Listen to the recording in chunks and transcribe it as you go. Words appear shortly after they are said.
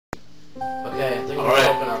Okay, I think we're Alright,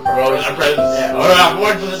 open our we're opening our presents. Yeah. Alright, I'm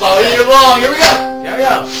working for this all year long. Here we go. Here we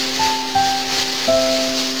go.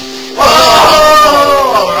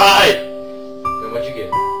 Whoa! Alright. And what'd you get?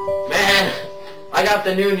 Man, I got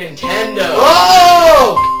the new Nintendo.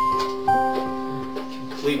 Whoa!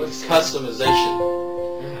 Complete with customization.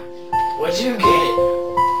 What'd you get?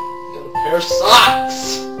 Got a pair of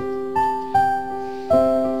socks.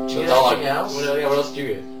 Did you get anything else? What else did you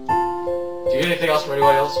get? Do you get anything else from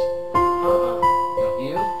anybody else?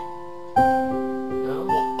 You? No?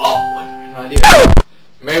 Oh! No idea.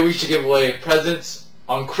 Maybe we should give away presents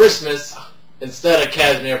on Christmas instead of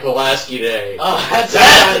Casimir Pulaski Day. Oh, that's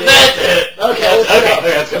it! Okay,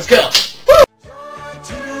 let's go.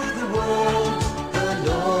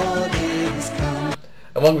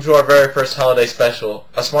 And welcome to our very first holiday special,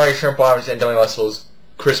 a Smarty, Shrimparms, and Dummy Muscles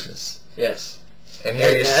Christmas. Yes. And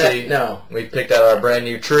here you see, no, we picked out our brand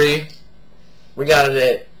new tree. we got it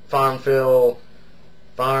at Farmville.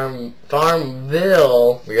 We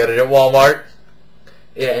got it at Walmart.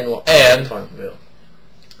 Yeah, And Farmville.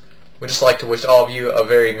 we'd just like to wish all of you a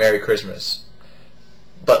very Merry Christmas.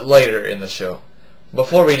 But later in the show.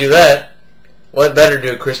 Before we do that, what better do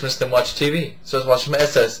at Christmas than watch TV? So let's watch some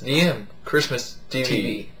SSDM Christmas TV.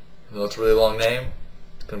 Even though it's a really long name,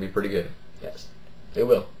 it's going to be pretty good. Yes, it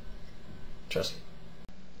will. Trust me.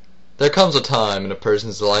 There comes a time in a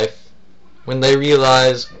person's life when they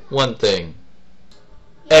realize one thing.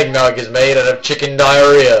 Eggnog is made out of chicken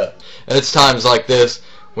diarrhea. And it's times like this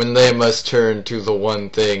when they must turn to the one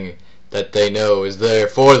thing that they know is there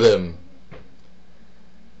for them.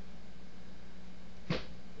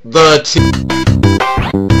 The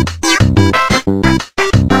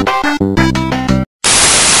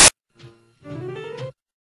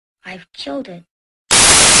I've killed it.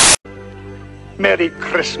 Merry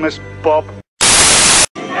Christmas, Bob.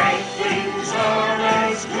 Things are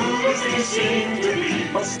as good as they seem to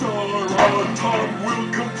be. A star on top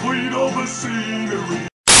will complete all the scenery.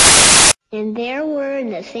 And there were in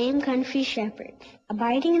the same country shepherds,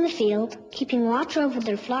 abiding in the field, keeping watch over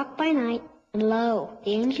their flock by night. And lo,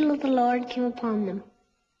 the angel of the Lord came upon them.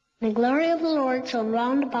 And the glory of the Lord shone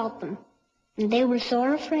round about them. And they were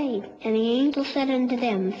sore afraid. And the angel said unto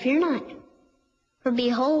them, Fear not. For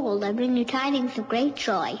behold, I bring you tidings of great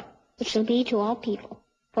joy, which shall be to all people.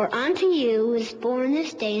 For unto you is born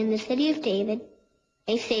this day in the city of David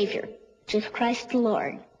a Savior, which is Christ the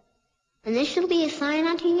Lord. And this shall be a sign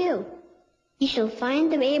unto you. Ye shall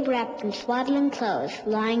find the babe wrapped in swaddling clothes,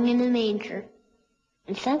 lying in a manger.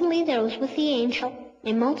 And suddenly there was with the angel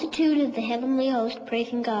a multitude of the heavenly host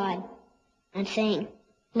praising God, and saying,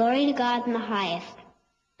 Glory to God in the highest,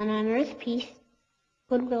 and on earth peace,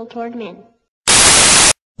 goodwill toward men.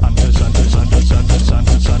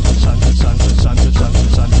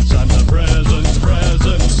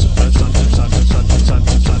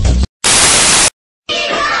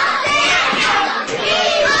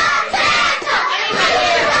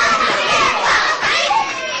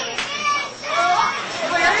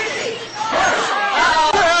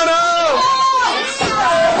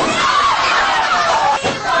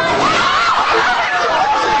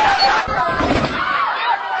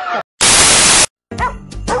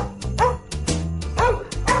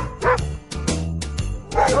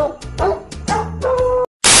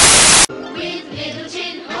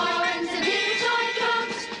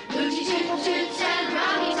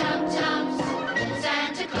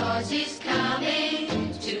 He's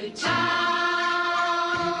coming to town.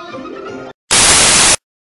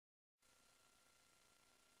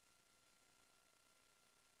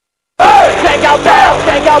 Take your bell,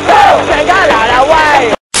 take your bell, take it out of the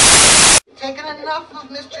way! Taken enough of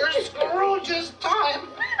Mr. Scrooge's time.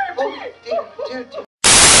 Oh, dear, dear, dear.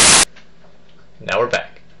 Now we're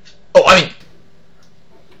back. Oh, I mean...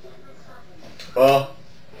 Well,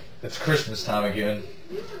 it's Christmas time again.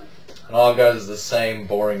 And all I've got is the same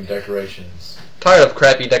boring decorations. Tired of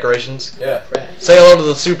crappy decorations? Yeah. Say hello to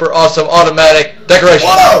the super awesome automatic decoration.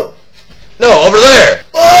 Whoa! No, over there!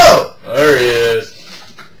 Whoa! There he is.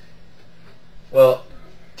 Well,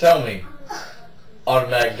 tell me,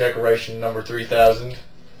 automatic decoration number 3000,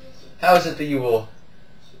 how is it that you will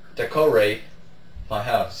decorate my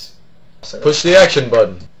house? Push the action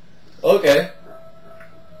button. Okay.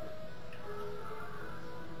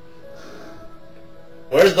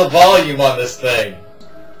 Where's the volume on this thing?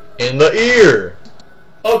 In the ear.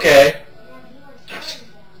 Okay.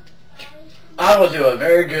 I will do it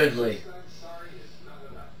very goodly.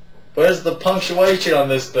 Where's the punctuation on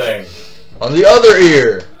this thing? On the other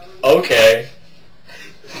ear. Okay.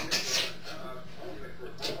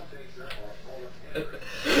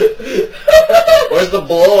 Where's the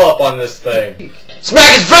blow up on this thing? Smack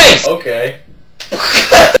his face! Okay.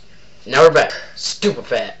 Now we're back. Stupid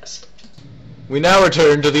fast. We now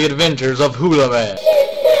return to the adventures of Hula Man.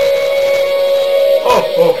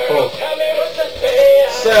 Oh, oh, oh.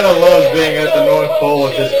 Santa loves being at the North Pole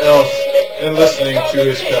with his elves and listening to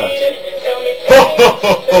his cut. Ho, ho,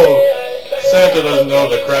 ho, ho. Santa doesn't know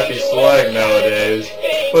the crappy slang nowadays,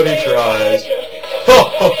 but he tries. Ho,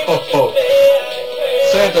 ho, ho, ho.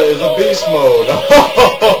 Santa is a beast mode. Ho,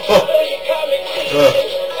 ho, ho, ho.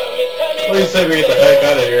 What do you say we get the heck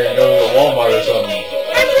out of here and go to Walmart or something?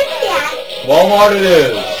 I'm with Dad. Walmart it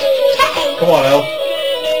is. Come on, Elf.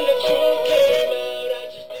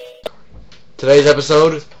 Today's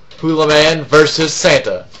episode, Hula Man versus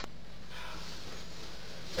Santa.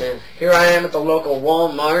 And here I am at the local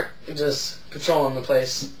Walmart, just patrolling the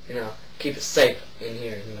place, you know, keep it safe in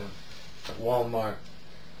here, you know. At Walmart,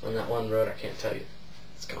 on that one road I can't tell you.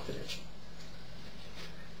 It's confidential.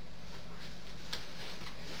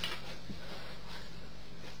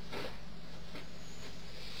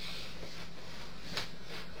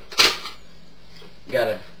 You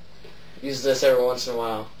gotta use this every once in a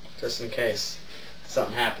while, just in case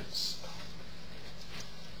something happens.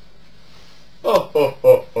 Oh, ho,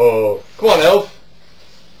 ho, ho. Come on, Elf.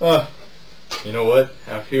 You know what?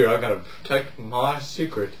 Out here, I gotta protect my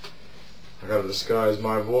secret. I gotta disguise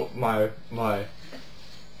my ho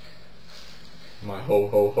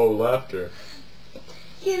ho ho laughter.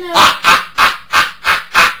 You know.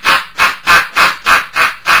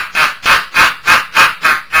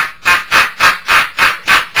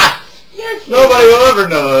 Nobody will ever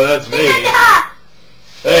know that's me.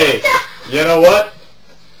 Hey, you know what?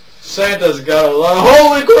 Santa's got a lot.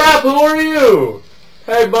 Holy crap! Who are you?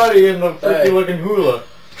 Hey, buddy, in the freaky looking hula.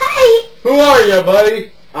 Hi. Who are you,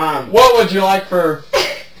 buddy? What would you like for?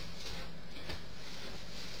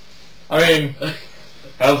 I mean,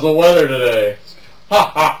 how's the weather today?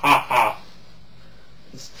 Ha ha ha ha.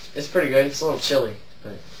 It's pretty good. It's a little chilly,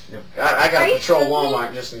 but you know, I gotta patrol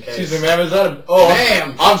Walmart just in case. Excuse me, ma'am. Is that a? Oh,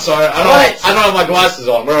 ma'am. I'm sorry. I don't have my glasses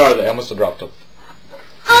on. Where are they? I must have dropped them.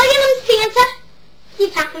 Oh, you know Santa. You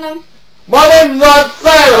talking to him? My name's not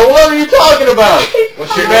Santa. What are you talking about?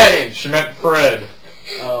 What's your name? She meant Fred.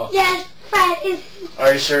 Oh. Yes, Fred is.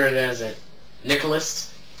 Are you sure it isn't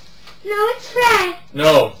Nicholas? No, it's Fred.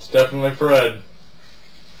 No, it's definitely Fred.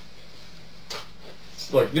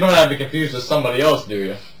 Look, you don't have to be confused with somebody else, do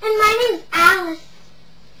you? And my name's Alice.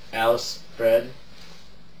 Alice, Fred.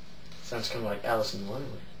 Sounds kind of like Alice in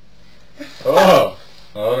Wonderland. Oh,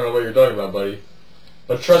 I don't know what you're talking about, buddy.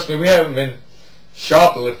 But trust me, we haven't been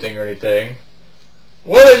shoplifting or anything.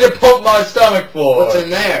 What did you pump my stomach for? What's in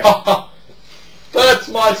there? That's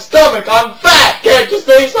my stomach. I'm fat. Can't you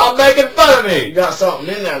see? Stop making fun of You me. got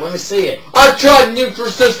something in there. Let me see it. I've tried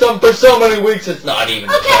Nutrisystem for so many weeks. It's not even.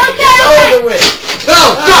 It's over with. No,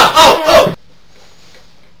 stop! Oh,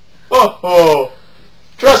 oh! Oh,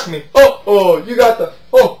 trust me. Oh, you got the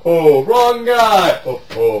wrong guy.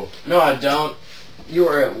 Oh. No, I don't. You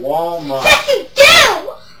were at Walmart. Yes, you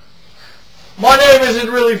do. My name isn't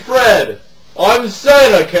really Fred. I'm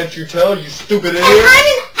Santa, can't you tell, you stupid idiot? And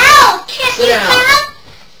I'm an elf. Can't you tell?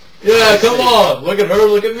 Yeah, come on. Look at her,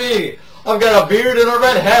 look at me. I've got a beard and a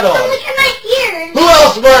red hat on. Oh, look at my ears. Who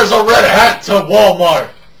else wears a red hat to Walmart?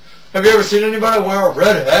 Have you ever seen anybody wear a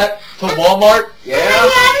red hat to Walmart? Yeah. Have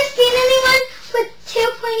you ever seen anyone with 2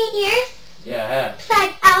 pointy ears? Yeah, I have.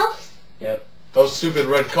 Besides elves? Yep. Those stupid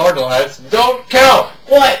red cardinal hats don't count.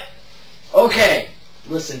 What? Okay.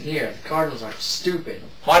 Listen here. The Cardinals aren't stupid.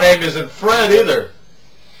 My name isn't Fred either.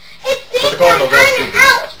 It's But the because Cardinals are I'm an stupid.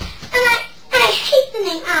 elf. And I hate the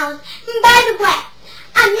name Alice. And by the way,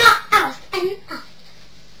 I'm not Alice. I'm an elf.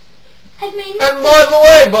 I've made And by the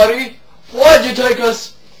way, buddy, why'd you take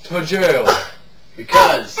us to jail?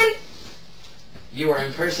 Because you were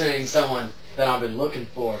impersonating someone that I've been looking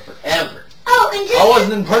for forever. and just... I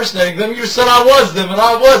wasn't impersonating them. You said I was them, and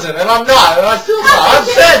I wasn't, and I'm not, and I still not. I'm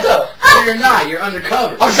Santa! No, you're not. You're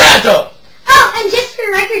undercover. I'm Santa! Oh, and just for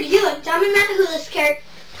the record, you look dumb in that hula skirt.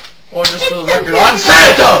 Well, just for the record, I'm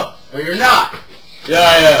Santa! No, you're not. Yeah,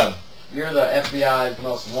 I am. You're the FBI's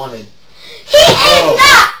most wanted. He is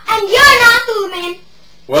not! And you're not Hula Man.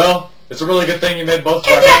 Well, it's a really good thing you made both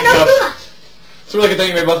of our Because you have no handcuffs. hula. It's a really good thing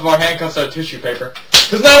you made both of our handcuffs out of tissue paper.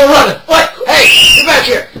 Because now we're running! What? Hey, get back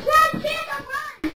here!